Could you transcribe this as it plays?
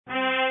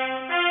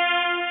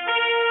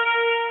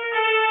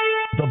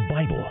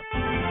Bible,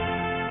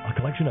 a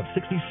collection of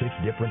 66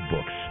 different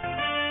books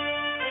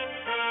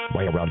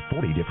by around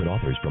 40 different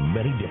authors from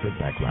many different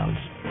backgrounds.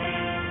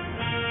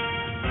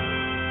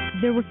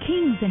 There were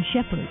kings and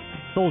shepherds,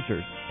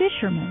 soldiers,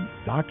 fishermen,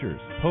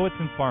 doctors, poets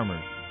and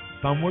farmers.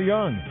 Some were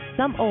young,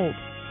 some old,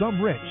 some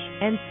rich,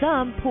 and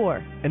some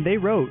poor. And they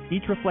wrote,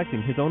 each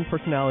reflecting his own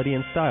personality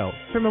and style,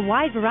 from a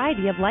wide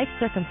variety of life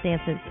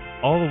circumstances,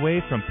 all the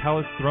way from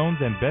palace thrones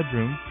and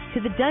bedrooms to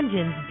the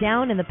dungeons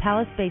down in the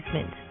palace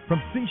basement, from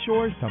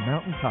seashores to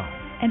mountaintops,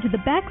 and to the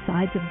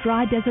backsides of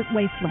dry desert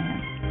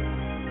wastelands.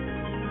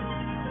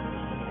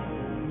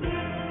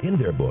 In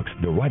their books,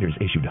 the writers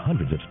issued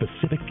hundreds of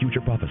specific future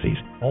prophecies,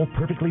 all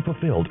perfectly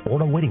fulfilled or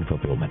awaiting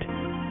fulfillment.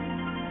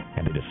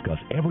 And they discuss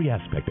every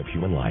aspect of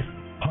human life,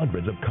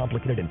 hundreds of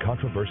complicated and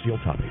controversial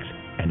topics.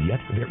 And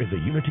yet, there is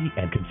a unity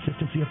and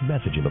consistency of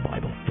message in the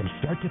Bible, from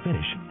start to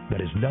finish,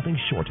 that is nothing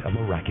short of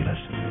miraculous.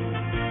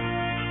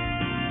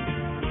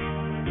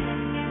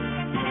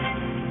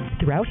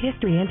 Throughout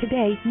history and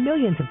today,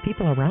 millions of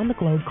people around the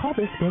globe call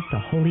this book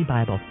the Holy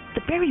Bible,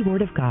 the very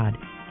Word of God.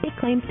 It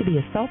claims to be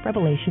a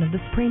self-revelation of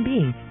the Supreme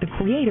Being, the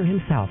Creator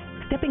Himself,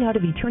 stepping out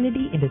of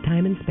eternity into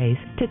time and space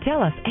to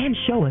tell us and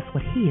show us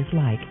what He is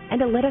like,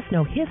 and to let us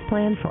know His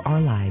plan for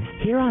our lives,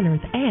 here on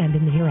earth and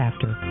in the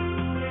hereafter.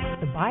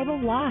 The Bible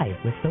Live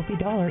with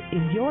Sophie Dollar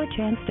is your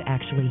chance to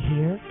actually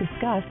hear,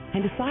 discuss,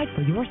 and decide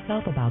for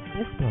yourself about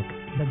this book,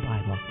 the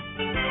Bible.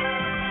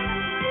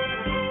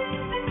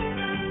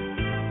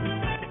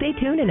 Stay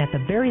tuned, and at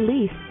the very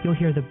least, you'll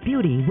hear the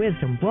beauty,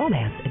 wisdom,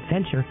 romance,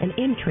 adventure, and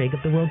intrigue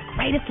of the world's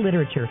greatest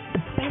literature, the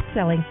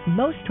best-selling,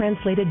 most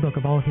translated book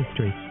of all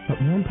history.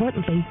 But more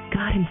importantly,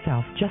 God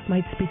Himself just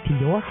might speak to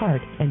your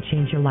heart and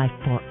change your life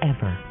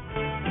forever.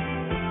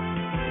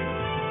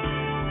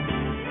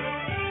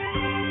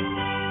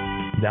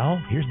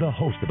 Now, here's the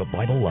host of the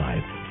Bible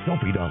Live,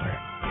 Sophie Dollar.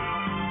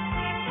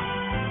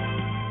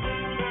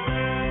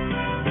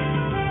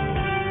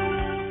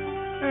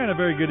 And a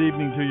very good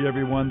evening to you,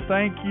 everyone.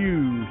 Thank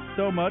you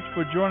so much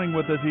for joining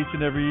with us each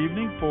and every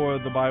evening for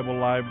the Bible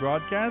Live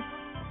broadcast,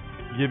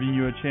 giving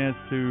you a chance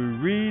to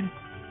read,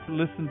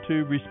 listen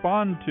to,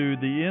 respond to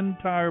the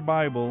entire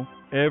Bible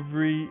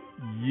every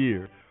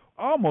year.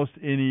 Almost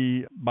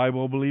any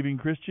Bible-believing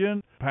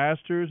Christian,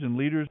 pastors and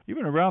leaders,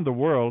 even around the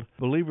world,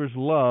 believers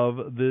love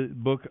the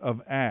book of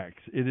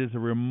Acts. It is a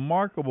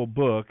remarkable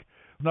book,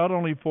 not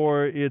only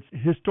for its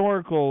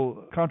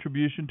historical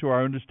contribution to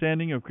our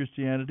understanding of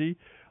Christianity,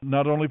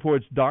 not only for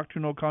its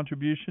doctrinal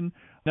contribution.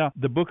 Now,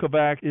 the book of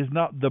Acts is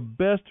not the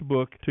best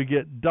book to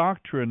get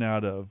doctrine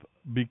out of,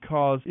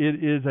 because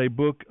it is a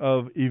book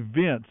of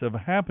events, of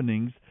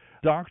happenings.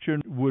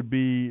 Doctrine would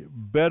be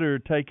better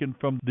taken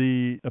from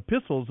the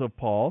epistles of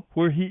Paul,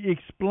 where he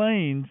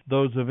explains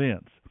those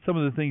events. Some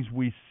of the things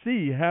we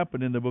see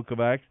happen in the book of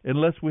Acts,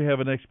 unless we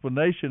have an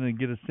explanation and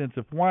get a sense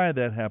of why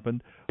that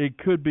happened, it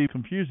could be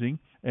confusing,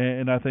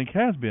 and I think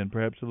has been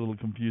perhaps a little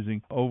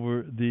confusing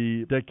over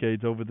the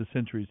decades, over the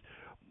centuries.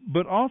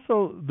 But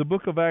also, the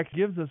book of Acts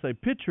gives us a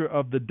picture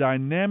of the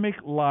dynamic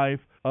life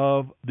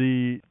of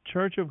the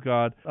Church of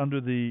God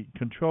under the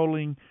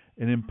controlling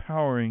and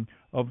empowering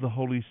of the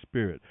Holy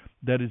Spirit.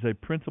 That is a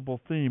principal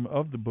theme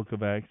of the book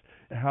of Acts,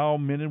 how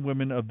men and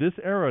women of this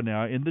era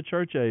now, in the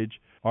church age,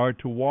 are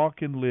to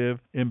walk and live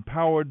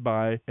empowered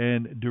by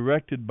and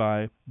directed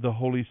by the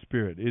Holy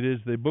Spirit. It is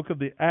the book of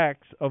the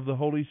Acts of the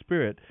Holy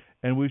Spirit,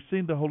 and we've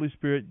seen the Holy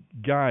Spirit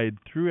guide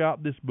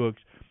throughout this book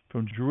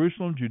from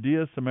Jerusalem,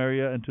 Judea,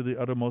 Samaria, and to the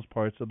uttermost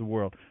parts of the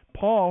world.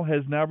 Paul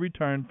has now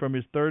returned from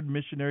his third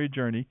missionary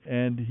journey,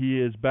 and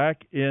he is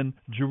back in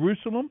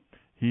Jerusalem.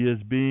 He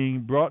is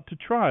being brought to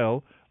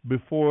trial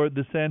before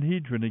the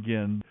Sanhedrin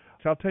again.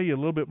 So I'll tell you a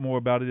little bit more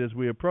about it as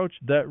we approach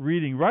that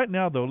reading. Right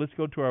now, though, let's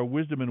go to our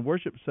wisdom and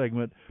worship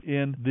segment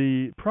in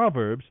the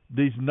Proverbs,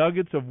 these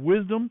nuggets of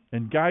wisdom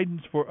and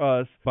guidance for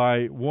us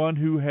by one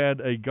who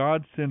had a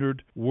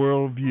God-centered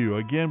worldview.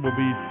 Again, we'll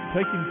be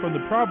taking from the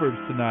Proverbs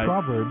tonight,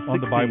 Proverbs on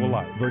 16, the Bible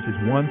Live, verses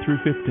 1 through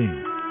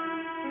 15.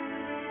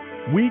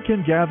 We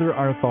can gather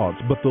our thoughts,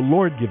 but the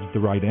Lord gives the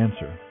right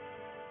answer.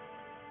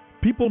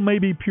 People may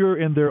be pure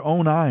in their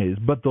own eyes,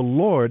 but the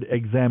Lord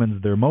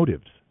examines their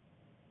motives.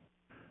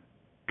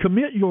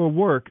 Commit your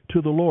work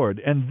to the Lord,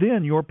 and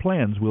then your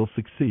plans will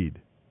succeed.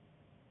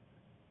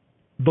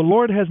 The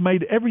Lord has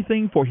made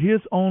everything for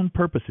His own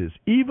purposes,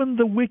 even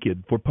the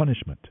wicked for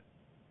punishment.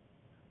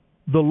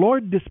 The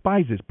Lord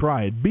despises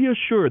pride. Be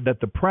assured that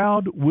the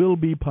proud will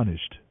be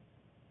punished.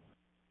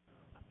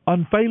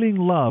 Unfailing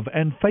love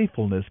and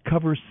faithfulness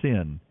cover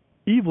sin.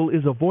 Evil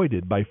is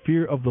avoided by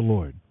fear of the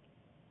Lord.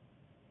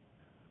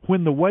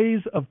 When the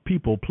ways of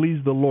people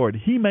please the Lord,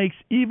 He makes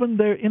even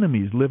their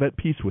enemies live at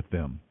peace with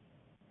them.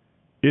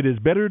 It is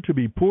better to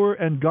be poor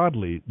and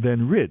godly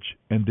than rich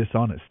and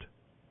dishonest.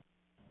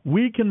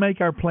 We can make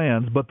our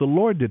plans, but the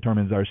Lord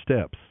determines our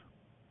steps.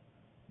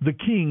 The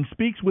king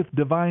speaks with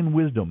divine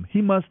wisdom.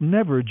 He must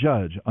never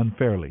judge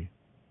unfairly.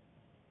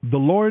 The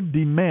Lord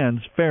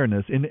demands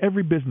fairness in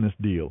every business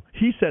deal.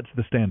 He sets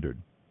the standard.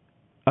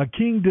 A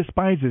king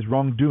despises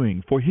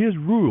wrongdoing, for his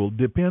rule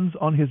depends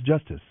on his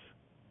justice.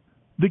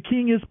 The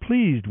king is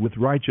pleased with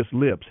righteous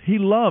lips. He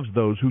loves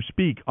those who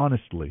speak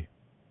honestly.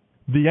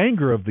 The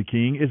anger of the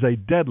king is a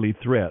deadly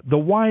threat. The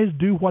wise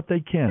do what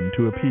they can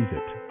to appease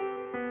it.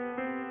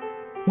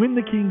 When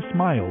the king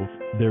smiles,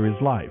 there is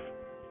life.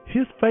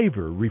 His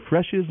favor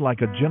refreshes like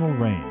a gentle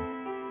rain.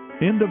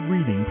 End of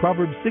reading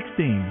Proverbs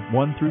 16,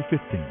 1 through 15.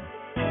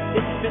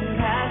 It's been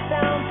passed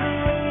down through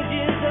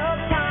ages of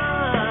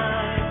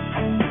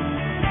time,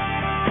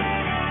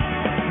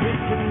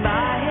 written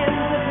by him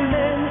with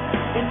men,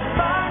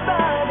 inspired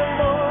by the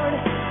Lord.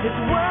 His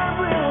word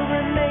will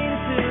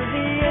remain to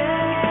the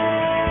end.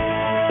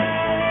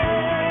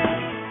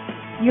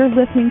 You're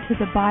listening to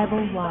the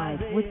Bible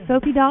Live with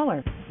Sophie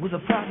Dollar. Was a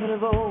prophet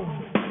of old,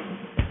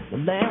 the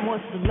lamb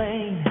was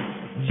slain,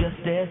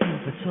 just as he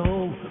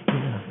foretold.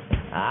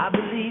 I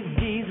believe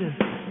Jesus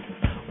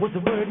was the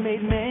Word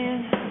made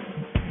man,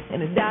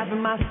 and He died for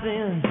my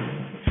sins,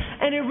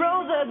 and He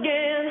rose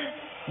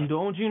again.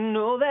 Don't you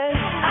know that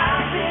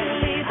I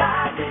believe?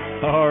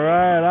 All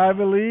right, I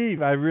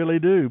believe. I really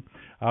do.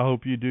 I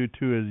hope you do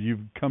too, as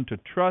you've come to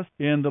trust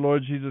in the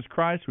Lord Jesus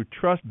Christ, who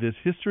trust this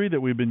history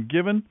that we've been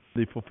given,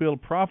 the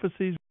fulfilled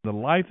prophecies, the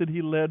life that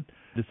He led,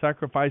 the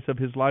sacrifice of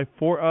His life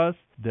for us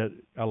that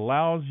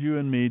allows you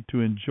and me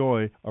to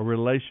enjoy a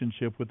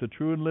relationship with the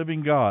true and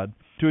living God,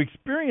 to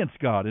experience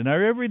God in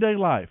our everyday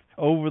life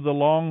over the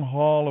long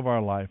haul of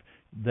our life.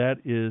 That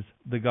is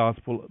the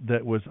gospel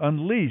that was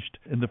unleashed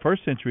in the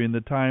first century in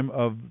the time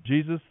of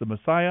Jesus, the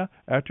Messiah,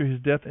 after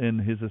His death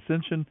and His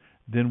ascension.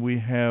 Then we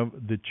have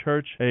the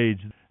church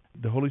age.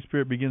 The Holy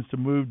Spirit begins to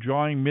move,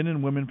 drawing men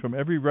and women from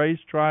every race,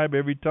 tribe,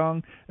 every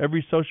tongue,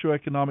 every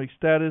socioeconomic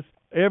status,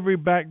 every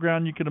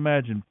background you can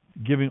imagine,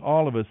 giving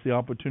all of us the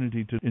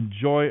opportunity to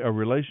enjoy a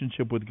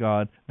relationship with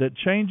God that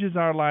changes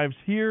our lives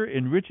here,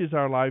 enriches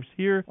our lives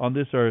here on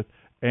this earth,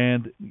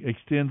 and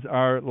extends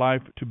our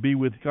life to be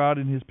with God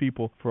and His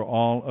people for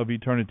all of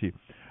eternity.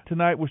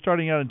 Tonight we're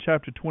starting out in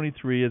chapter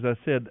 23. As I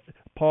said,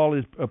 Paul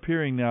is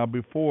appearing now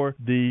before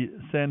the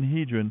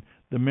Sanhedrin,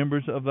 the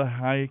members of the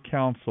High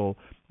Council.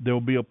 There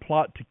will be a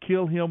plot to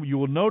kill him. You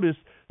will notice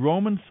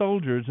Roman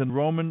soldiers and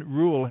Roman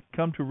rule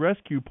come to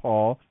rescue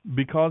Paul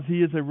because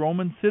he is a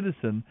Roman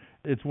citizen.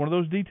 It's one of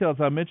those details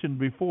I mentioned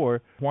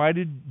before. Why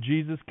did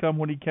Jesus come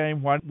when He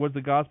came? Why was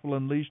the gospel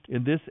unleashed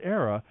in this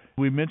era?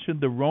 We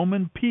mentioned the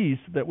Roman peace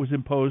that was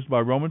imposed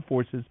by Roman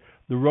forces,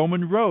 the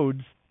Roman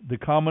roads, the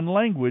common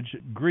language,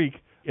 Greek,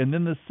 and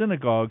then the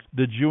synagogues,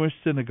 the Jewish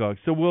synagogues.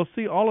 So we'll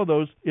see all of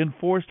those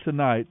enforced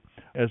tonight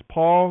as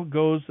Paul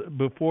goes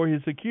before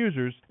his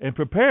accusers and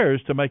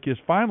prepares to make his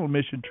final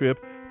mission trip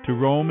to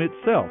Rome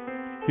itself,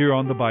 here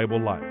on the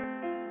Bible Live.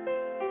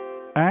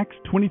 Acts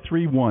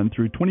 23:1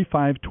 through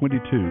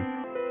 25:22.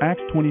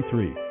 Acts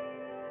 23.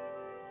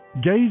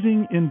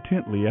 Gazing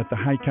intently at the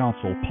high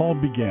council, Paul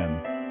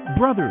began,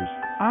 "Brothers,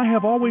 I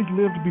have always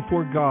lived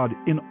before God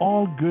in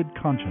all good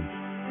conscience."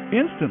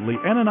 Instantly,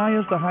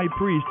 Ananias the high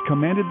priest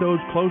commanded those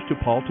close to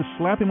Paul to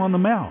slap him on the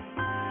mouth.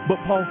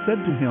 But Paul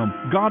said to him,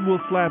 "God will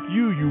slap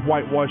you, you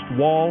whitewashed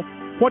wall.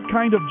 What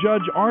kind of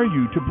judge are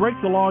you to break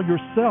the law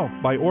yourself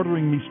by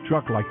ordering me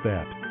struck like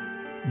that?"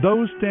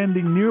 Those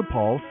standing near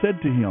Paul said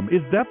to him,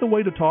 "Is that the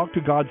way to talk to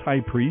God's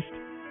high priest?"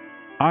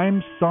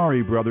 "I'm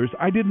sorry, brothers,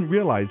 I didn't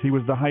realize he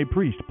was the high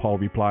priest," Paul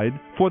replied.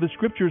 "For the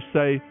scriptures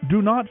say,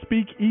 'Do not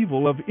speak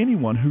evil of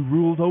anyone who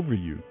rules over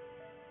you.'"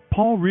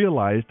 Paul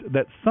realized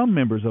that some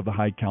members of the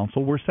high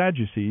council were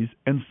Sadducees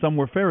and some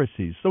were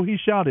Pharisees, so he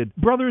shouted,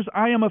 "Brothers,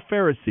 I am a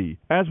Pharisee,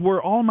 as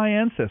were all my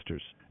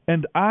ancestors,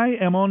 and I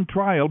am on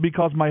trial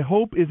because my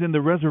hope is in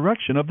the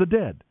resurrection of the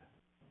dead."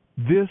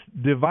 This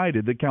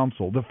divided the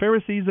council, the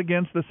Pharisees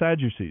against the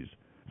Sadducees.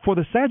 For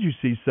the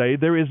Sadducees say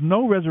there is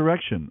no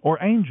resurrection, or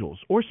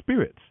angels, or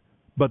spirits,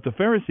 but the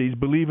Pharisees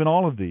believe in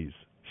all of these.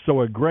 So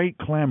a great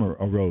clamor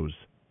arose.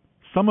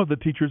 Some of the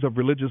teachers of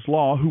religious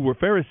law, who were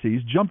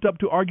Pharisees, jumped up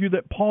to argue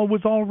that Paul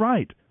was all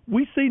right.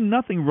 "We see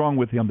nothing wrong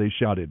with him," they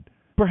shouted.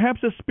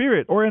 "Perhaps a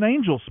spirit or an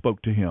angel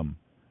spoke to him."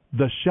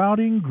 The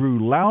shouting grew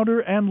louder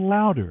and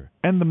louder,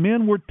 and the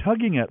men were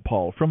tugging at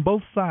Paul from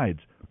both sides,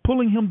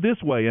 pulling him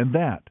this way and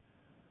that.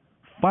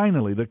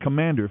 Finally, the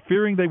commander,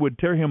 fearing they would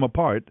tear him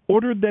apart,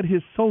 ordered that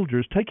his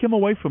soldiers take him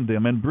away from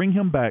them and bring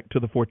him back to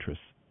the fortress.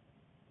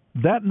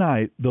 That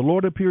night, the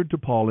Lord appeared to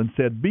Paul and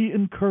said, "Be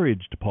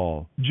encouraged,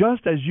 Paul.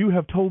 Just as you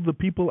have told the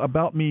people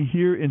about me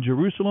here in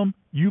Jerusalem,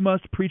 you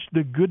must preach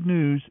the good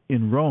news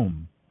in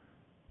Rome."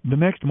 The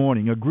next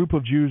morning, a group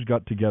of Jews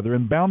got together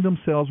and bound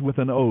themselves with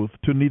an oath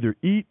to neither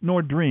eat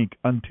nor drink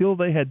until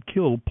they had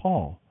killed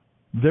Paul.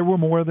 There were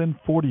more than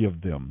 40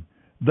 of them.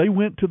 They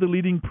went to the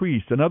leading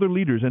priests and other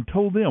leaders and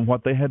told them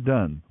what they had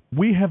done.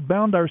 "We have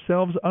bound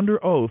ourselves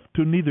under oath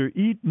to neither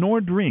eat nor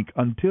drink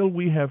until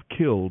we have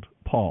killed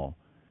Paul.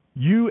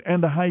 You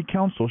and the high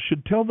council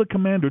should tell the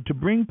commander to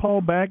bring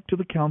Paul back to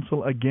the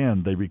council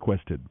again," they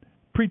requested.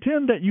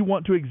 "Pretend that you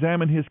want to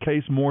examine his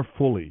case more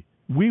fully.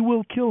 We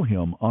will kill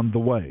him on the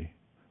way."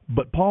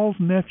 But Paul's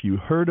nephew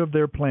heard of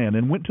their plan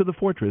and went to the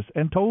fortress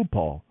and told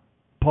Paul.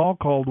 Paul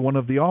called one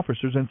of the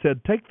officers and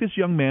said, "Take this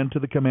young man to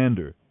the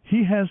commander.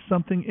 He has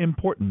something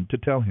important to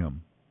tell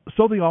him." So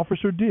So the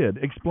officer did,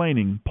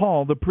 explaining,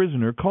 "Paul, the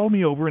prisoner, called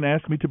me over and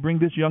asked me to bring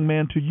this young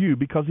man to you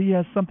because he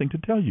has something to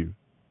tell you."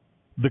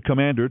 The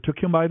commander took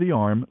him by the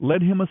arm,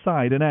 led him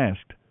aside, and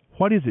asked,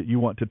 "What is it you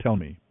want to tell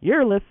me?"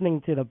 You're listening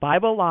to the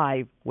Bible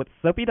Live with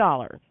Soapy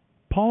Dollar.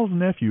 Paul's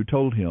nephew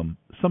told him,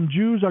 "Some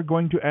Jews are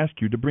going to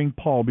ask you to bring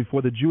Paul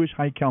before the Jewish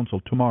High Council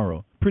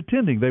tomorrow,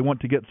 pretending they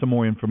want to get some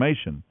more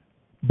information.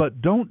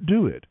 But don't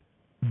do it.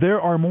 There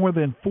are more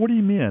than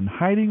 40 men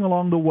hiding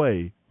along the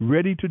way,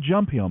 ready to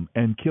jump him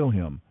and kill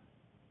him.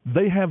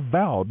 They have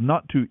vowed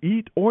not to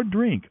eat or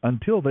drink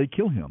until they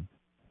kill him.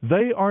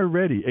 They are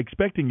ready,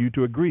 expecting you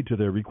to agree to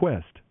their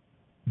request."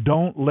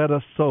 "Don't let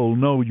a soul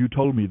know you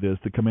told me this,"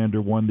 the commander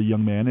warned the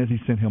young man as he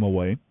sent him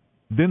away.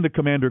 Then the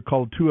commander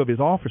called 2 of his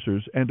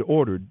officers and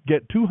ordered,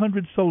 "Get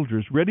 200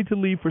 soldiers ready to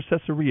leave for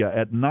Caesarea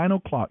at 9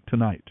 o'clock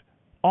tonight.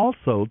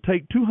 Also,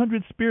 take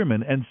 200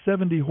 spearmen and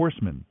 70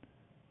 horsemen.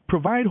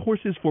 Provide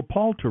horses for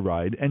Paul to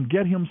ride and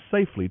get him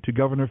safely to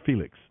Governor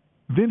Felix."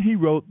 Then he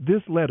wrote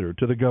this letter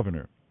to the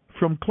governor.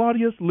 "From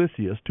Claudius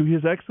Lysias to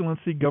His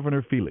Excellency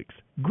Governor Felix,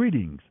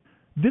 greetings.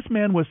 This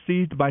man was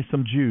seized by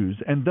some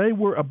Jews, and they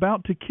were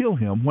about to kill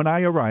him when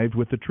I arrived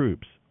with the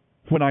troops.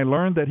 When I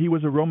learned that he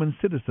was a Roman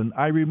citizen,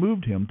 I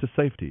removed him to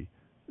safety.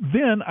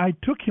 Then I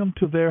took him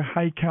to their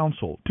high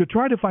council to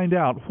try to find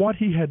out what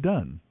he had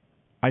done.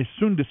 I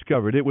soon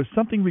discovered it was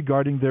something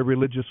regarding their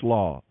religious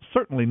law,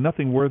 certainly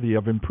nothing worthy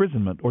of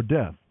imprisonment or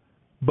death.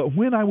 But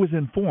when I was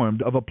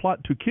informed of a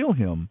plot to kill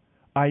him,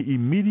 I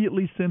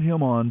immediately sent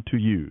him on to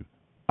you.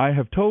 I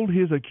have told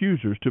his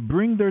accusers to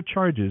bring their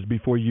charges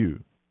before you."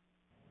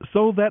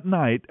 So that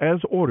night,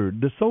 as ordered,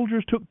 the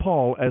soldiers took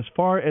Paul as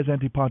far as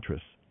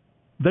Antipatris.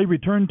 They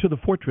returned to the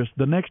fortress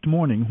the next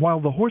morning, while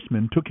the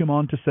horsemen took him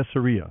on to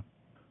Caesarea.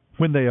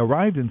 When they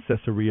arrived in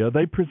Caesarea,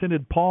 they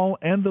presented Paul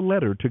and the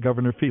letter to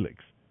Governor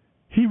Felix.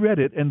 He read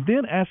it and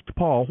then asked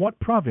Paul what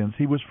province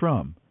he was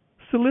from.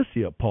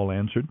 "Cilicia," Paul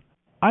answered.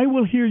 "I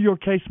will hear your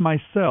case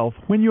myself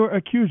when your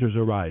accusers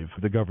arrive,"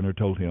 the governor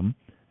told him.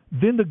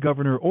 Then the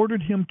governor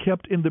ordered him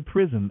kept in the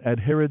prison at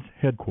Herod's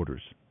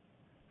headquarters.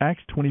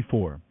 Acts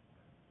 24.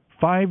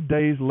 5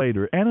 days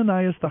later,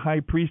 Ananias the high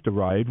priest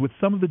arrived with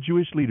some of the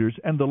Jewish leaders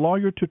and the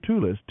lawyer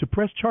Tertullus to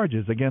press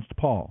charges against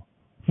Paul.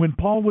 When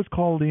Paul was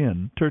called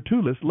in,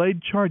 Tertullus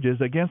laid charges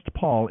against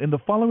Paul in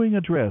the following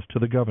address to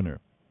the governor.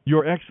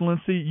 "Your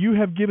Excellency, you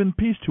have given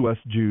peace to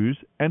us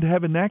Jews and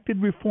have enacted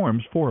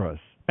reforms for us,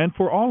 and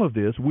for all of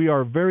this we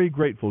are very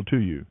grateful to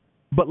you.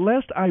 But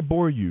lest I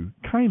bore you,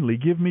 kindly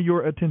give me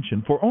your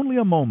attention for only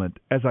a moment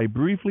as I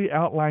briefly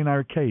outline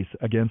our case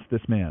against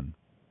this man.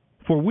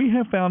 For we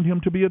have found him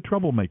to be a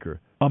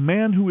troublemaker, a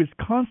man who is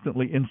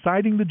constantly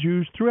inciting the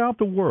Jews throughout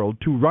the world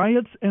to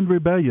riots and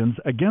rebellions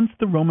against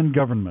the Roman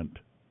government.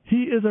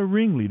 He is a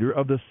ringleader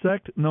of the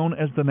sect known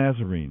as the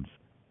Nazarenes.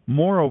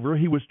 Moreover,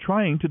 he was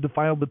trying to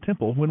defile the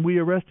temple when we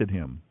arrested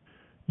him.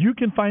 You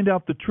can find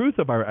out the truth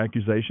of our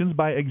accusations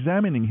by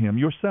examining him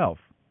yourself."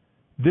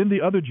 Then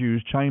the other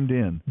Jews chimed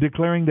in,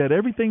 declaring that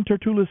everything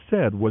Tertullus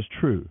said was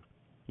true.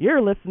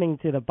 You're listening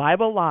to the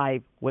Bible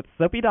Live with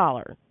Soapy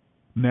Dollar.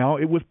 Now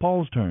it was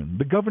Paul's turn.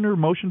 The governor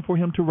motioned for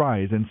him to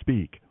rise and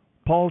speak.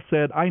 Paul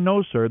said, "I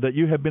know, sir, that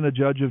you have been a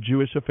judge of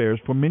Jewish affairs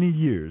for many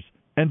years,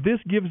 and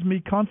this gives me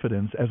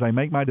confidence as I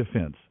make my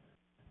defense.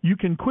 You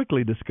can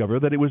quickly discover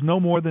that it was no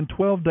more than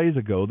 12 days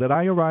ago that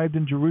I arrived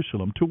in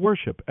Jerusalem to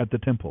worship at the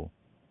temple.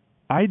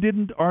 I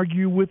didn't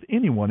argue with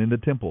anyone in the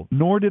temple,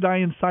 nor did I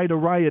incite a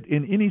riot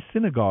in any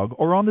synagogue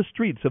or on the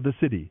streets of the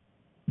city.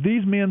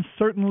 These men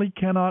certainly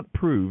cannot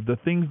prove the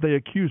things they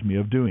accuse me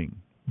of doing.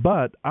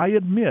 But I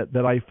admit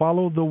that I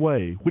follow the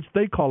way, which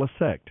they call a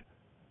sect.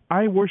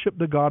 I worship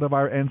the God of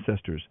our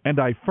ancestors, and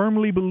I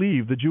firmly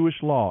believe the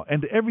Jewish law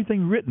and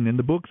everything written in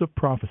the books of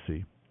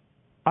prophecy.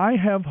 I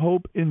have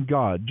hope in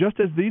God, just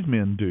as these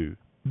men do,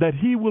 that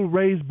He will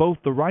raise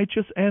both the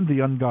righteous and the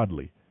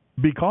ungodly.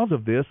 Because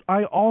of this,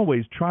 I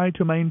always try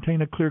to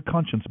maintain a clear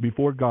conscience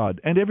before God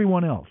and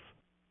everyone else.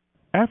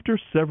 After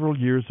several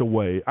years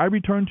away, I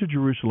returned to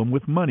Jerusalem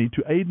with money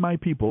to aid my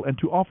people and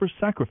to offer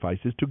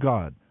sacrifices to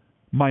God.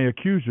 My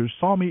accusers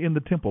saw me in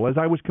the temple as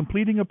I was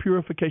completing a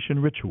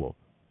purification ritual.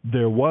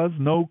 There was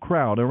no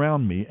crowd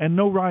around me and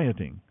no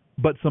rioting,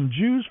 but some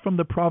Jews from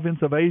the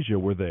province of Asia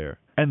were there,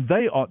 and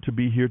they ought to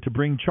be here to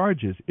bring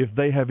charges if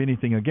they have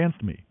anything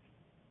against me.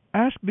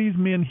 Ask these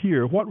men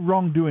here what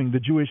wrongdoing the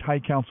Jewish High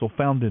Council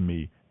found in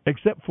me,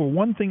 except for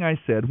one thing I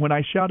said when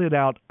I shouted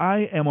out,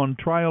 'I am on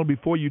trial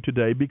before you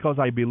today because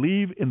I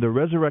believe in the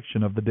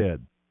resurrection of the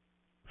dead.'"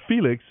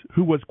 Felix,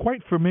 who was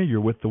quite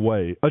familiar with the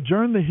way,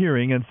 adjourned the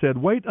hearing and said,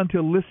 "Wait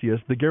until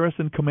Lysias, the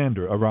garrison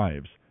commander,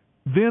 arrives.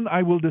 Then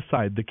I will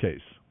decide the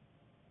case."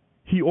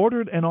 He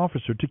ordered an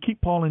officer to keep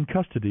Paul in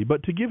custody,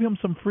 but to give him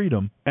some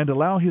freedom and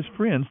allow his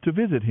friends to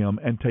visit him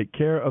and take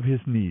care of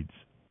his needs.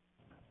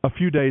 A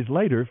few days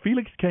later,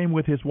 Felix came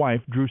with his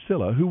wife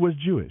Drusilla, who was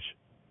Jewish.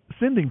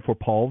 Sending for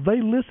Paul,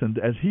 they listened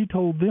as he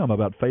told them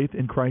about faith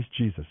in Christ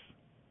Jesus.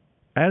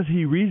 As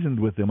he reasoned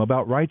with them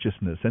about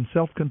righteousness and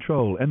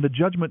self-control and the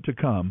judgment to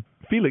come,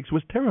 Felix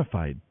was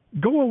terrified.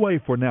 "Go away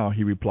for now,"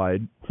 he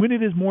replied. "When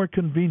it is more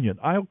convenient,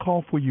 I'll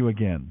call for you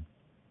again."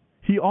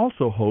 He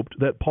also hoped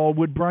that Paul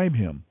would bribe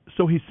him,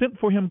 so he sent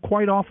for him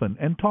quite often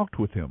and talked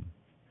with him.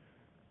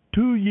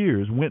 2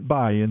 years went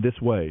by in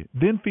this way.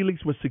 Then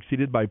Felix was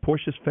succeeded by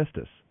Porcius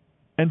Festus.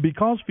 And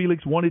because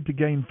Felix wanted to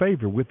gain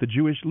favor with the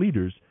Jewish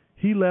leaders,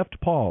 he left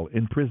Paul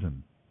in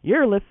prison.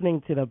 You're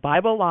listening to the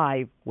Bible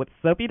Live with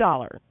Soapy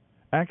Dollar.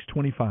 Acts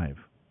 25.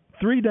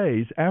 3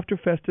 days after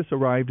Festus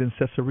arrived in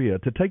Caesarea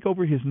to take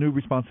over his new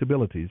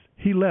responsibilities,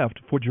 he left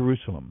for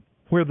Jerusalem,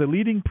 where the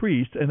leading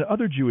priests and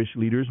other Jewish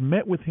leaders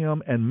met with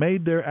him and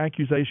made their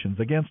accusations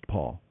against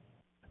Paul.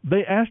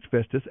 They asked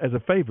Festus as a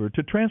favor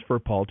to transfer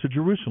Paul to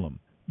Jerusalem.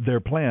 Their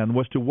plan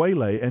was to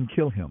waylay and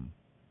kill him.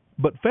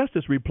 But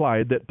Festus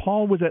replied that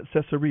Paul was at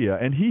Caesarea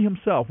and he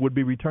himself would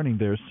be returning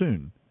there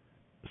soon.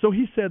 So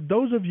he said,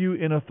 "Those of you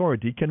in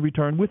authority can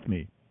return with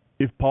me.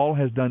 If Paul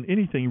has done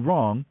anything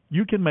wrong,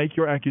 you can make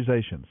your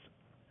accusations."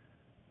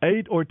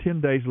 8 or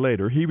 10 days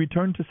later, he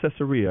returned to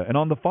Caesarea, and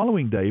on the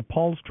following day,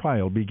 Paul's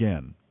trial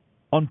began.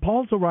 On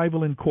Paul's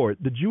arrival in court,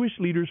 the Jewish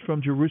leaders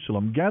from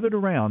Jerusalem gathered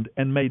around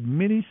and made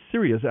many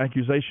serious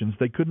accusations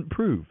they couldn't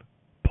prove.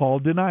 Paul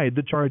denied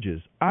the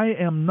charges. "I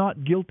am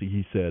not guilty,"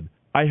 he said.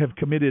 "I have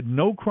committed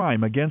no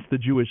crime against the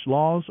Jewish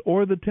laws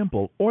or the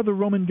temple or the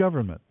Roman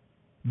government."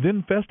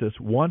 Then Festus,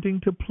 wanting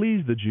to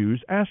please the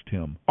Jews, asked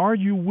him, "Are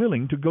you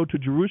willing to go to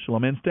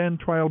Jerusalem and stand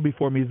trial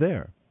before me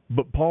there?"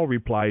 But Paul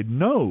replied,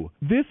 "No,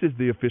 this is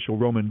the official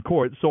Roman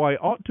court, so I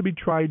ought to be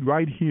tried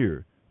right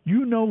here.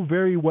 You know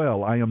very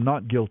well I am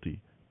not guilty.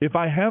 If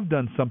I have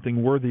done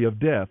something worthy of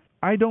death,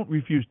 I don't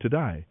refuse to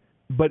die.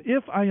 But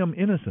if I am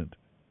innocent,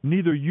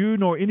 neither you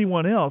nor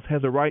anyone else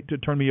has a right to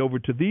turn me over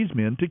to these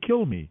men to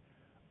kill me.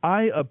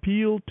 I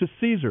appeal to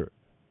Caesar."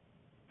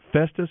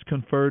 Festus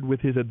conferred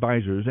with his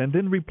advisers and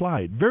then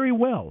replied, "Very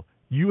well,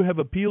 you have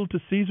appealed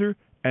to Caesar,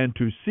 and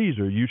to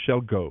Caesar you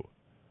shall go."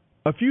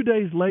 A few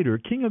days later,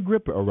 King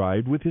Agrippa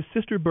arrived with his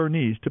sister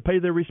Bernice to pay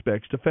their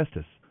respects to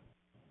Festus.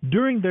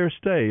 During their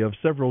stay of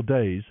several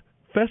days,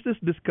 Festus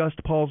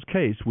discussed Paul's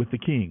case with the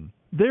king.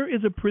 "There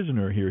is a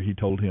prisoner here," he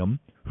told him,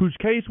 "whose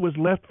case was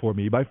left for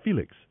me by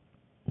Felix.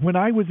 When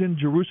I was in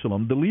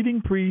Jerusalem, the leading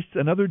priests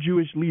and other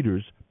Jewish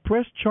leaders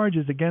pressed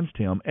charges against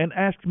him and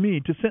asked me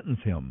to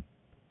sentence him.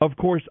 Of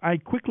course, I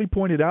quickly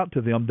pointed out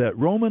to them that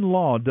Roman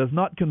law does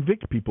not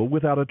convict people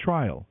without a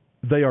trial.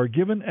 They are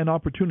given an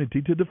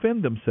opportunity to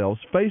defend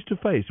themselves face to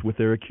face with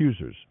their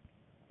accusers.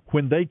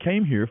 When they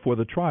came here for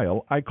the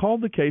trial, I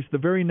called the case the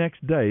very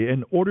next day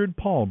and ordered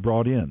Paul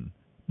brought in.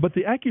 But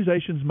the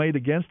accusations made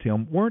against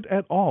him weren't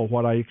at all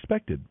what I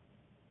expected.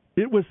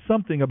 It was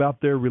something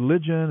about their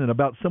religion and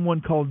about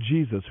someone called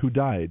Jesus who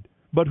died,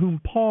 but whom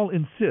Paul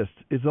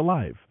insists is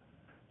alive.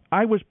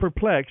 I was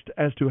perplexed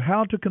as to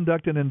how to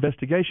conduct an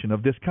investigation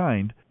of this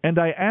kind, and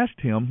I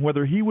asked him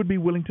whether he would be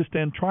willing to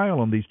stand trial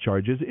on these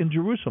charges in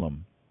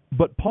Jerusalem.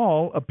 But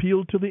Paul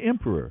appealed to the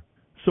emperor,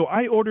 so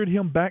I ordered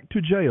him back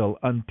to jail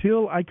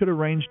until I could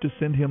arrange to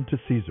send him to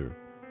Caesar."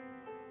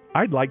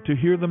 "I'd like to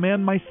hear the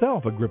man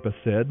myself," Agrippa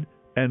said,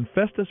 and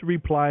Festus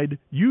replied,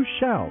 "You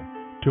shall,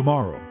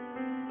 tomorrow."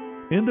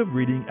 End of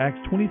reading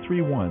Acts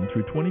 23:1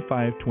 through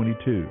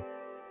 25:22.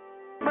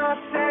 My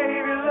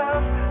Savior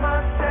loves, my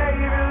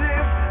Savior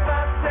lives,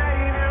 my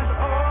Savior's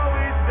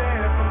always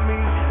there for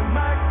me.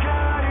 My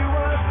God He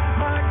was,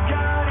 my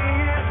God He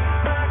is,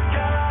 my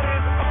God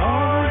is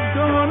always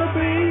gonna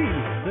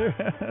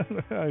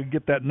be. I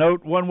get that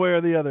note one way or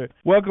the other.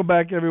 Welcome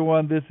back,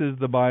 everyone. This is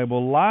the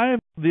Bible Live.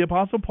 The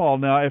Apostle Paul,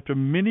 now after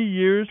many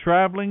years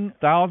traveling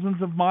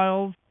thousands of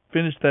miles,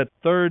 finished that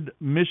third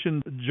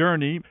mission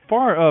journey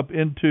far up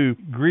into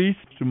Greece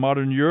to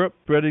modern Europe,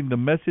 spreading the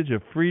message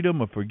of freedom,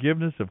 of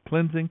forgiveness, of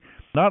cleansing,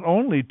 not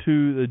only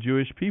to the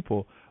Jewish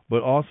people,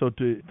 but also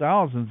to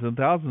thousands and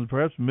thousands,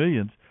 perhaps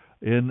millions,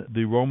 in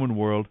the Roman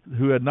world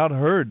who had not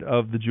heard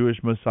of the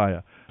Jewish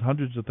Messiah.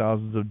 Hundreds of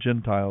thousands of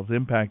Gentiles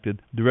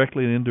impacted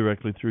directly and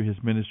indirectly through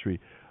his ministry.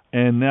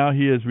 And now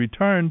he has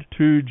returned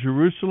to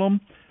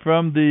Jerusalem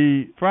from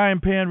the frying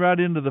pan right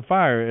into the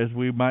fire, as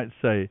we might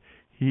say.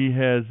 He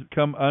has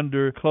come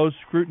under close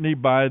scrutiny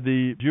by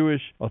the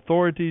Jewish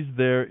authorities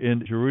there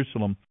in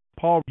Jerusalem.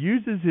 Paul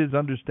uses his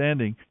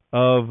understanding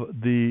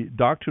of the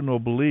doctrinal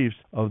beliefs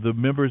of the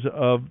members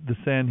of the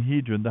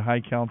Sanhedrin, the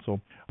High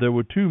Council. There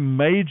were two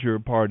major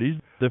parties.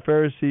 The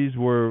Pharisees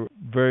were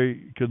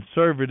very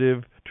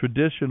conservative,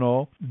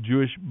 traditional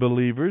Jewish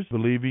believers,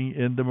 believing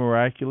in the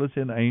miraculous,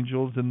 in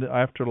angels, in the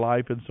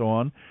afterlife, and so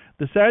on.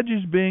 The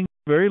Sadducees, being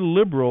a very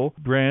liberal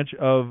branch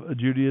of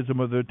Judaism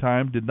of their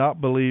time, did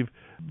not believe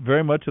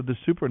very much of the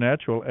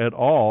supernatural at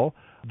all.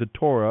 The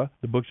Torah,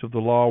 the books of the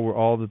law, were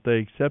all that they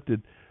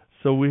accepted.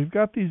 So we've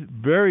got these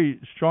very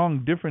strong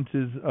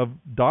differences of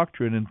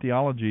doctrine and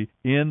theology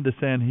in the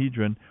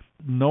Sanhedrin.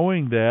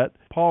 Knowing that,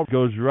 Paul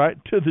goes right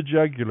to the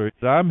jugular.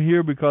 I'm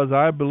here because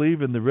I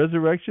believe in the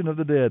resurrection of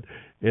the dead.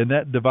 And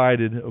that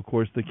divided, of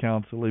course, the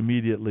council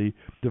immediately.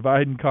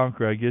 Divide and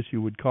conquer, I guess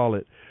you would call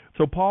it.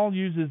 So Paul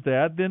uses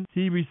that. Then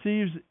he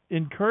receives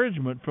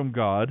encouragement from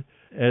God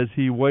as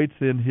he waits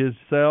in his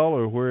cell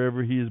or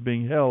wherever he is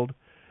being held.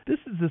 This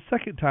is the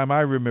second time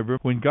I remember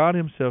when God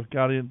himself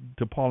got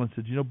into Paul and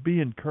said, be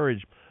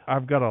encouraged.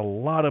 I've got a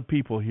lot of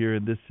people here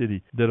in this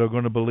city that are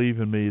going to believe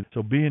in me,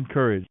 so be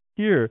encouraged.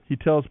 Here, he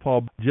tells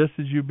Paul, just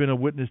as you've been a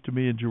witness to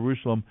me in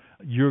Jerusalem,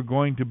 you're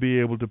going to be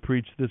able to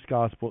preach this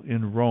gospel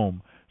in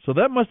Rome. So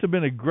that must have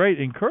been a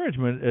great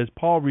encouragement as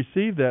Paul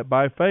received that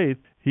by faith.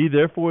 He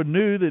therefore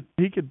knew that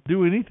he could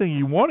do anything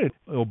he wanted,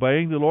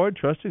 obeying the Lord,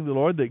 trusting the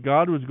Lord, that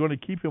God was going to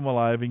keep him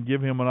alive and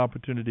give him an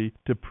opportunity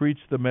to preach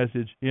the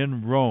message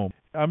in Rome.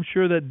 I'm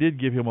sure that did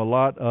give him a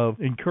lot of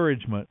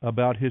encouragement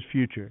about his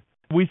future.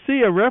 We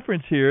see a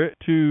reference here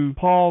to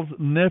Paul's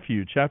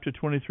nephew, chapter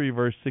 23,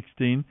 verse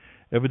 16.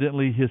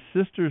 Evidently his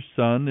sister's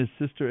son, his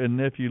sister and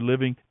nephew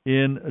living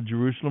in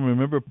Jerusalem.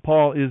 Remember,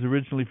 Paul is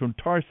originally from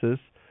Tarsus.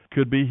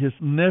 Could be his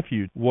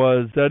nephew,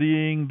 was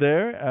studying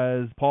there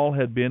as Paul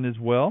had been as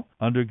well,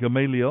 under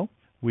Gamaliel.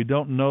 We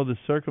don't know the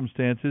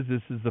circumstances.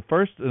 This is the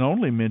first and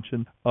only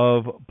mention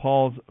of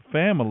Paul's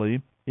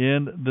family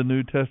in the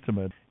New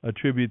Testament.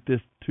 Attribute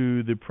this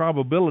to the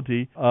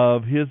probability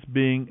of his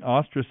being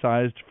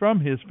ostracized from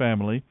his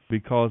family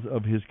because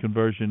of his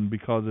conversion,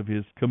 because of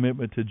his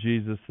commitment to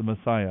Jesus the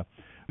Messiah.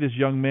 This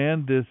young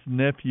man, this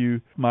nephew,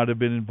 might have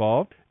been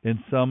involved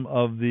in some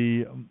of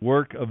the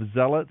work of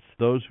zealots,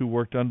 those who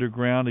worked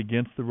underground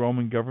against the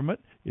Roman government.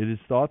 It is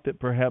thought that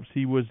perhaps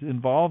he was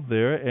involved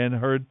there and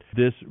heard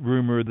this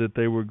rumor that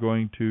they were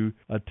going to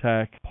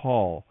attack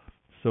Paul.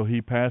 So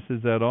he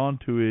passes that on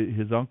to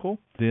his uncle,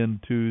 then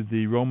to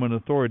the Roman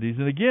authorities.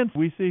 And again,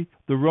 we see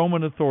the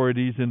Roman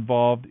authorities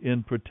involved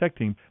in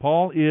protecting.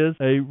 Paul is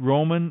a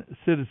Roman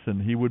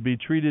citizen. He would be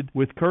treated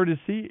with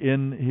courtesy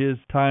in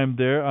his time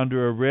there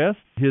under arrest.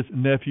 His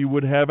nephew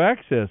would have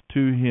access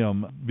to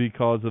him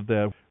because of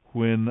that.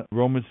 When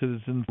Roman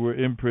citizens were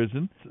in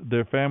prison,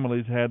 their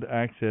families had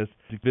access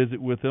to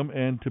visit with them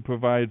and to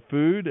provide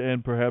food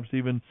and perhaps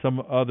even some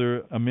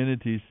other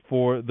amenities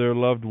for their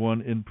loved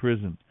one in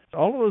prison.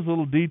 All of those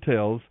little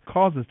details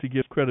cause us to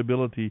give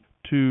credibility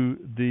to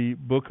the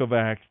book of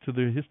Acts, to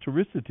the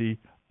historicity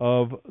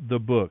of the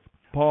book.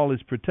 Paul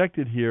is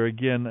protected here,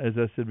 again, as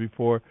I said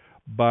before,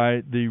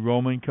 by the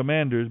Roman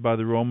commanders, by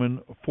the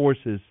Roman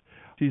forces.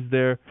 He's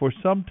there for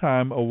some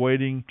time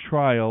awaiting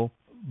trial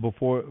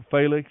before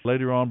Felix,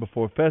 later on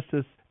before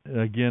Festus.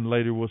 Again,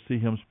 later we'll see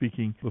him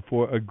speaking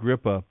before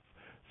Agrippa.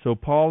 So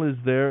Paul is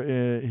there,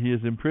 he is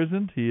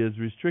imprisoned, he is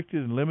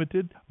restricted and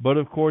limited, but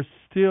of course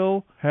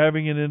still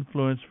having an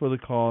influence for the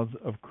cause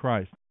of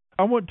Christ.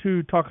 I want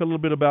to talk a little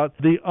bit about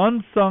the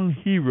unsung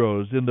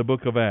heroes in the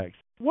book of Acts.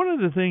 One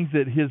of the things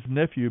that his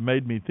nephew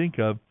made me think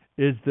of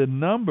is the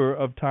number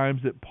of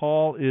times that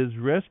Paul is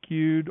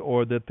rescued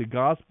or that the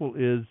gospel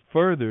is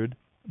furthered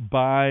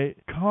by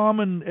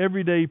common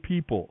everyday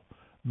people.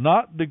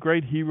 Not the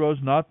great heroes,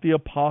 not the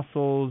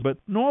apostles, but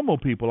normal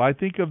people. I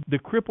think of the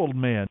crippled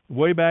man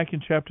way back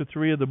in chapter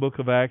 3 of the book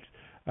of Acts.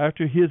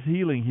 After his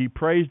healing, he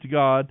praised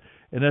God,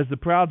 and as the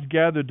crowds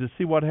gathered to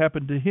see what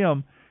happened to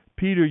him,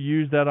 Peter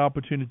used that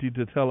opportunity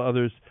to tell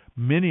others,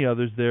 many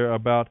others there,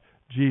 about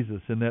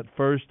Jesus in that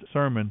first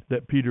sermon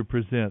that Peter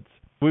presents.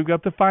 We've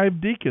got the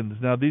 5 deacons.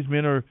 Now, these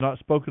men are not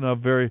spoken of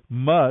very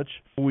much.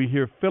 We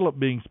hear Philip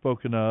being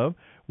spoken of.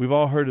 We've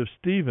all heard of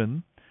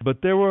Stephen.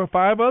 But there were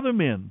 5 other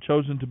men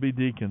chosen to be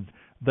deacons.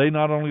 They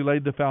not only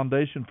laid the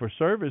foundation for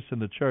service in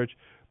the church,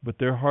 but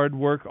their hard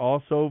work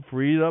also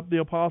freed up the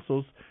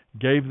apostles,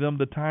 gave them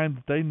the time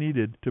that they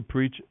needed to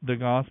preach the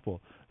gospel.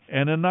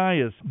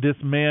 Ananias, this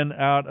man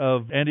out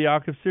of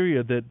Antioch of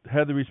Syria that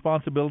had the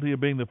responsibility of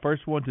being the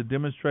first one to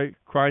demonstrate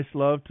Christ's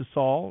love to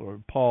Saul or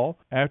Paul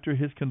after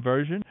his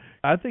conversion.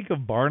 I think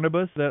of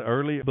Barnabas, that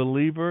early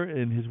believer,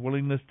 and his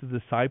willingness to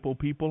disciple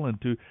people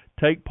and to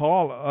take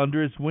Paul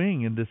under his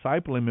wing and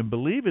disciple him and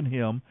believe in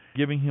him,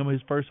 giving him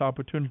his first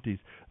opportunities.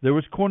 There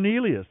was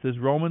Cornelius, this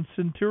Roman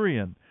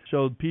centurion,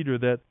 showed Peter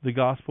that the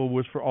gospel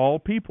was for all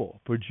people,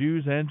 for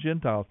Jews and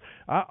Gentiles.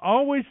 I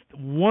always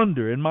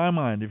wonder in my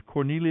mind if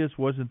Cornelius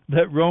wasn't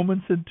that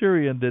Roman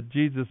centurion that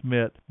Jesus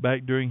met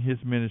back during his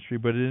ministry.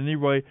 But in any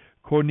way,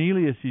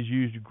 Cornelius is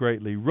used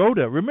greatly.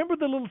 Rhoda, remember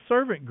the little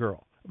servant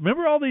girl?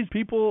 Remember all these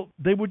people,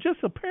 they were just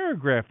a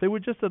paragraph. They were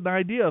just an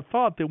idea, a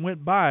thought that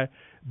went by.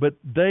 But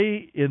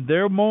they, in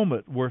their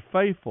moment, were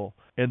faithful,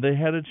 and they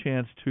had a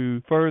chance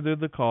to further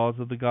the cause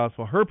of the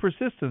gospel. Her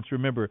persistence,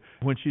 remember,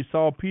 when she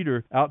saw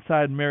Peter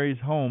outside Mary's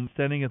home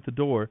standing at the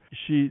door,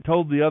 she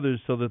told the others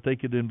so that they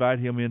could invite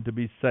him in to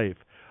be safe.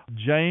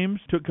 James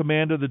took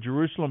command of the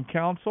Jerusalem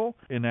Council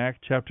in Acts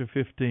chapter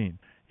 15.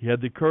 He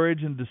had the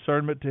courage and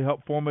discernment to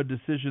help form a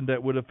decision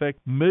that would affect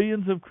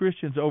millions of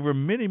Christians over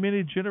many,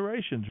 many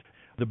generations.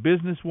 The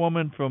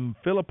businesswoman from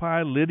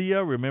Philippi,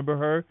 Lydia, remember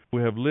her?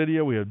 We have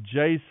Lydia, we have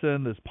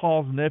Jason, this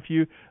Paul's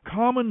nephew,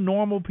 common,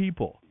 normal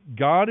people.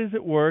 God is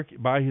at work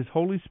by His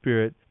Holy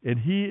Spirit, and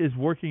He is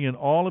working in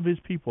all of His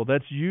people.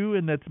 That's you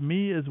and that's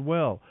me as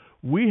well.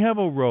 We have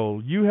a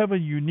role. You have a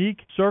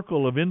unique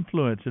circle of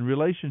influence and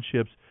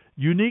relationships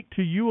unique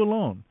to you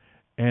alone.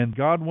 And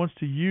God wants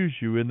to use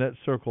you in that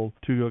circle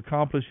to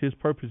accomplish His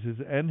purposes,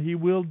 and He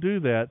will do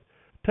that.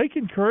 Take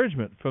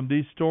encouragement from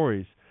these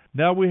stories.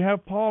 Now we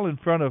have Paul in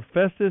front of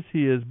Festus.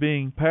 He is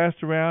being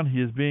passed around.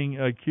 He is being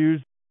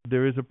accused.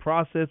 There is a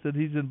process that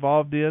he's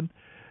involved in.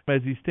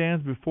 As he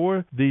stands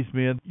before these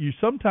men, you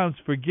sometimes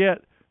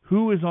forget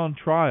who is on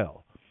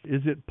trial.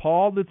 Is it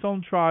Paul that's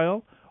on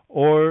trial?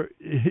 Or is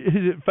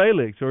it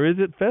Felix, or is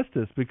it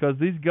Festus? Because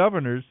these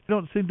governors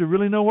don't seem to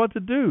really know what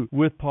to do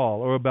with Paul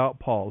or about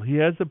Paul. He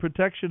has the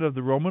protection of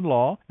the Roman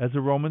law as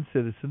a Roman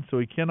citizen, so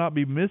he cannot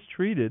be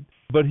mistreated,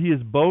 but he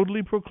is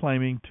boldly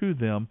proclaiming to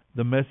them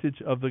the message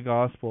of the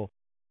gospel.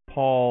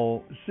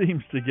 Paul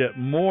seems to get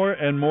more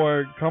and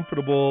more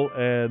comfortable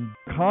and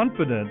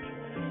confident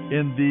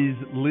in these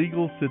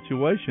legal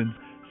situations.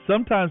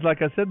 Sometimes,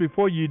 like I said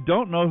before, you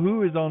don't know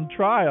who is on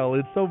trial.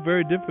 It's so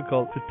very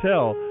difficult to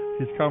tell.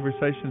 His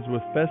conversations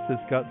with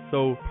Festus got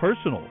so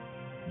personal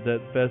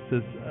that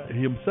Festus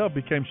himself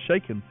became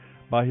shaken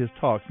by his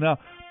talks. Now,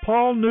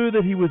 Paul knew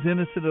that he was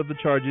innocent of the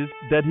charges,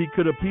 that he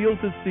could appeal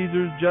to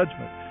Caesar's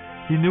judgment.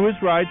 He knew his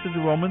rights as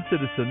a Roman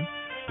citizen,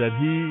 that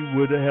he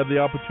would have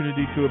the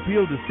opportunity to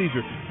appeal to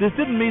Caesar. This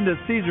didn't mean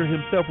that Caesar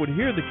himself would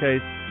hear the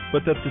case,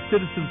 but that the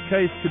citizen's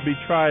case could be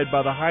tried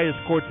by the highest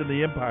courts in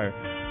the empire.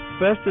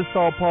 Festus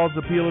saw Paul's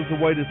appeal as a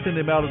way to send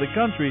him out of the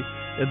country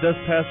and thus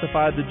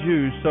pacify the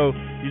Jews. So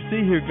you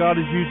see here, God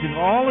is using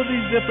all of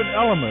these different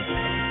elements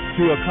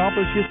to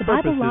accomplish His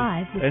purposes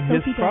and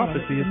His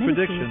prophecy, His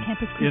prediction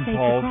in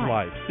Paul's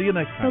life. See you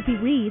next time. Sophie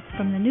reads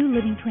from the New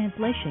Living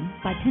Translation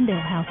by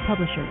Tyndale House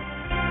Publishers.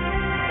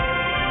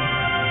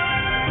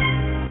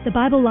 The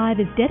Bible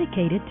Live is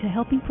dedicated to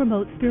helping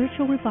promote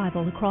spiritual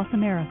revival across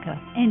America,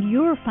 and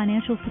your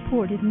financial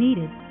support is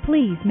needed.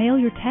 Please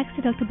mail your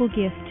tax-deductible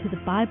gift to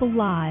the Bible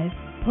Live,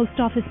 Post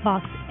Office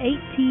Box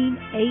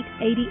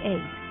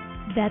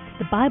 18888. That's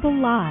the Bible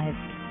Live,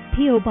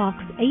 P.O. Box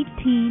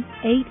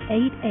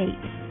 18888,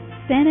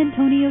 San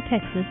Antonio,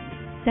 Texas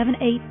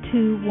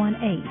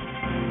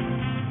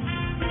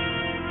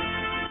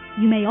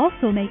 78218. You may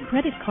also make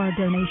credit card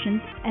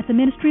donations at the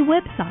ministry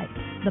website,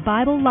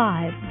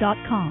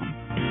 thebiblelive.com.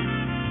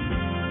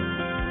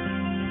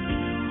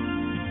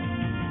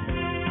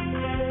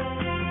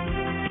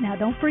 Now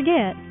don't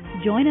forget,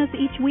 join us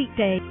each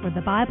weekday for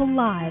the Bible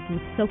Live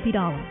with Sophie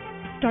Dollar.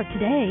 Start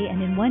today,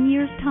 and in 1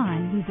 year's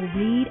time, we will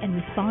read and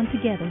respond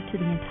together to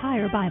the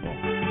entire Bible.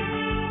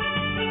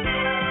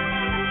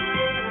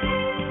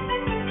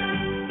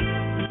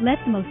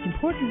 Let the most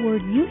important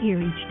word you hear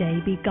each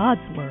day be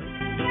God's Word.